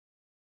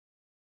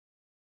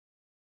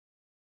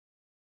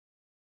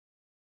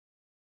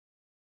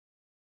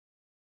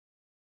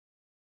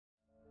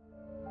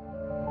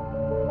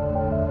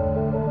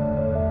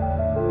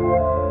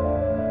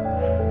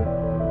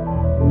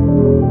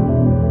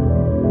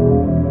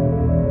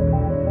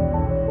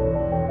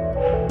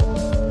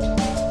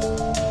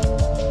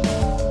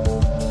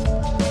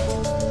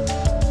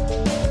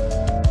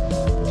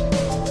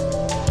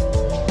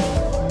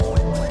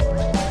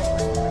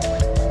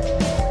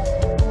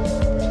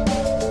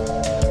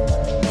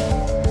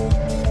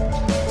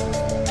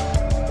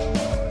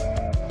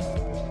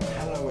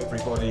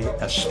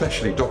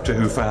especially Doctor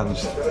Who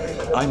fans.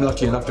 I'm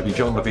lucky enough to be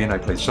John Levene. I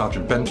played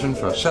Sergeant Benton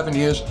for 7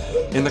 years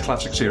in the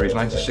classic series,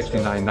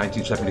 1969,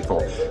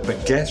 1974.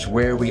 But guess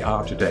where we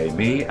are today?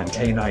 Me and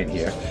K9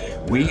 here.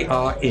 We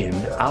are in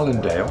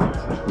Allendale,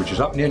 which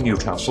is up near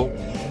Newcastle,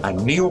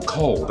 and Neil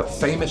Cole, the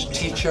famous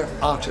teacher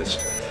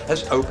artist,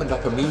 has opened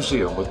up a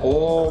museum with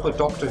all the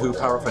Doctor Who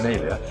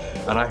paraphernalia.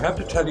 And I have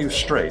to tell you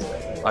straight,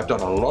 I've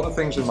done a lot of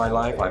things in my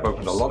life. I've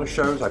opened a lot of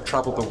shows. I've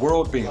traveled the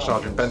world being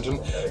Sergeant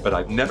Benton, but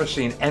I've never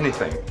seen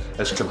anything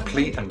as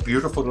complete and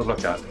beautiful to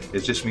look at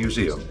as this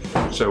museum.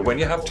 So when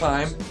you have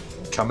time,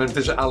 come and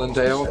visit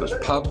Allendale. There's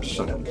pubs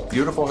and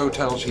beautiful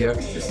hotels here.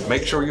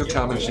 Make sure you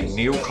come and see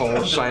Neil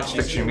Cole's Science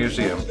Fiction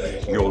Museum.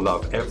 You'll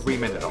love every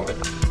minute of it.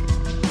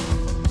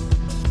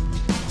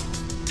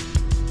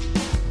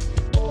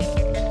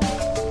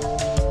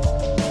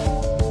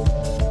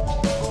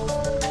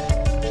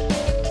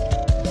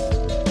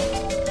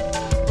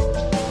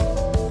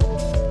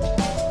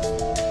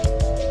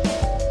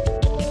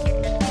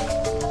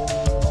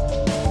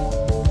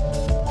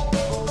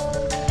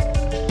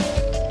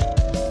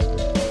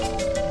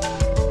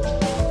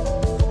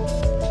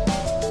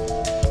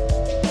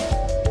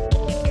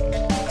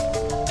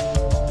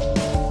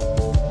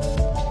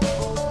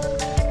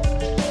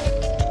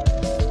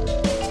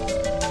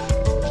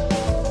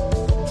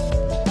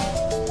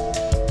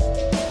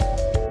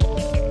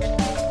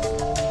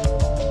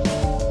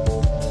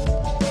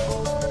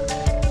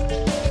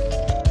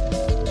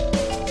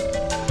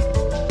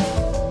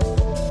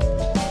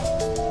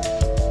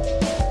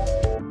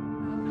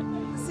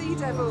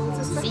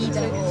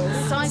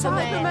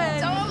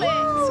 Cybermen!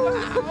 Daleks!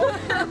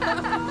 Wow!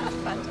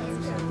 Fantastic.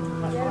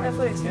 Yeah, I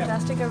thought it was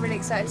fantastic. I'm really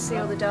excited to see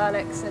all the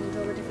Daleks and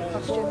all the different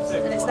costumes.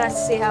 And it's nice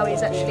to see how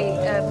he's actually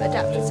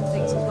adapted some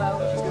things as well,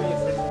 which is nice.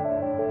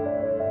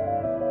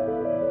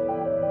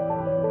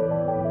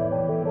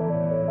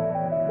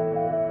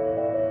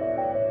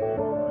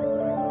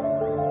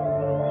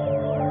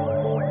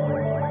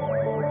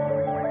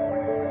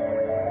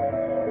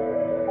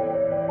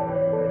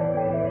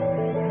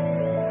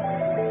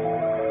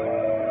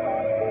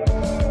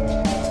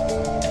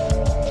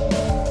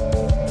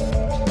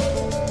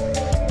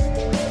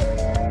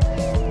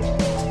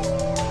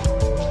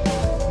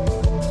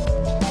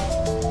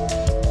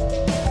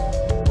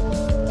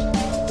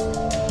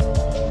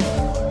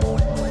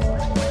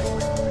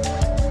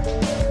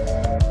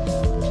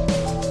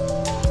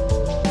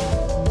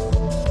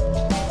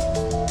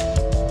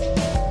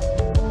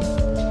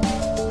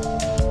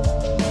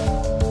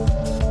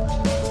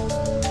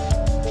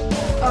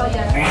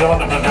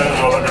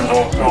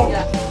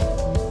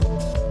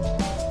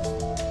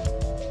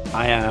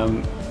 I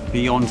am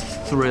beyond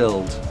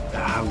thrilled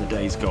at how the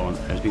day's gone.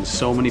 There's been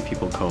so many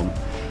people come,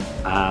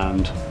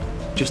 and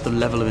just the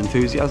level of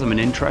enthusiasm and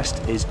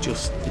interest is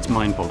just, it's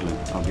mind-boggling,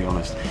 I'll be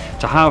honest.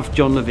 To have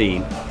John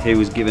Levene, who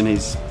has given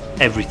his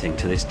everything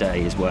to this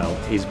day as well,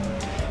 is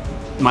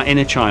my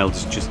inner child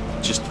is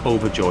just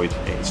overjoyed.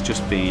 It's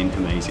just been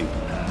amazing.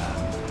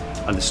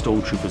 And the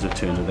stormtroopers have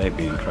turned up, they've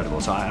been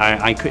incredible. So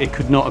it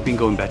could not have been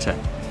going better.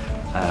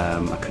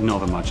 I could not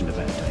have imagined a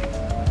better day.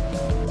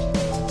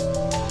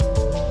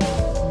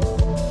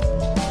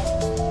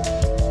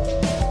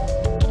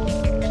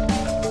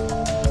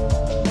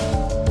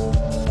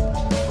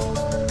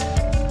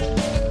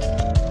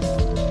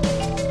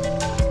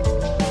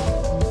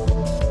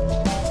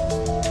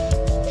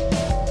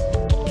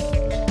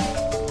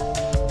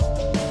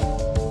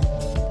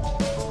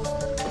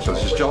 So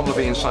this is John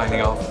Levene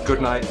signing off.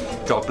 Good night,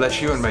 God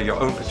bless you, and may your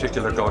own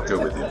particular God go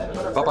with you.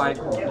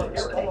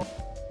 Bye-bye.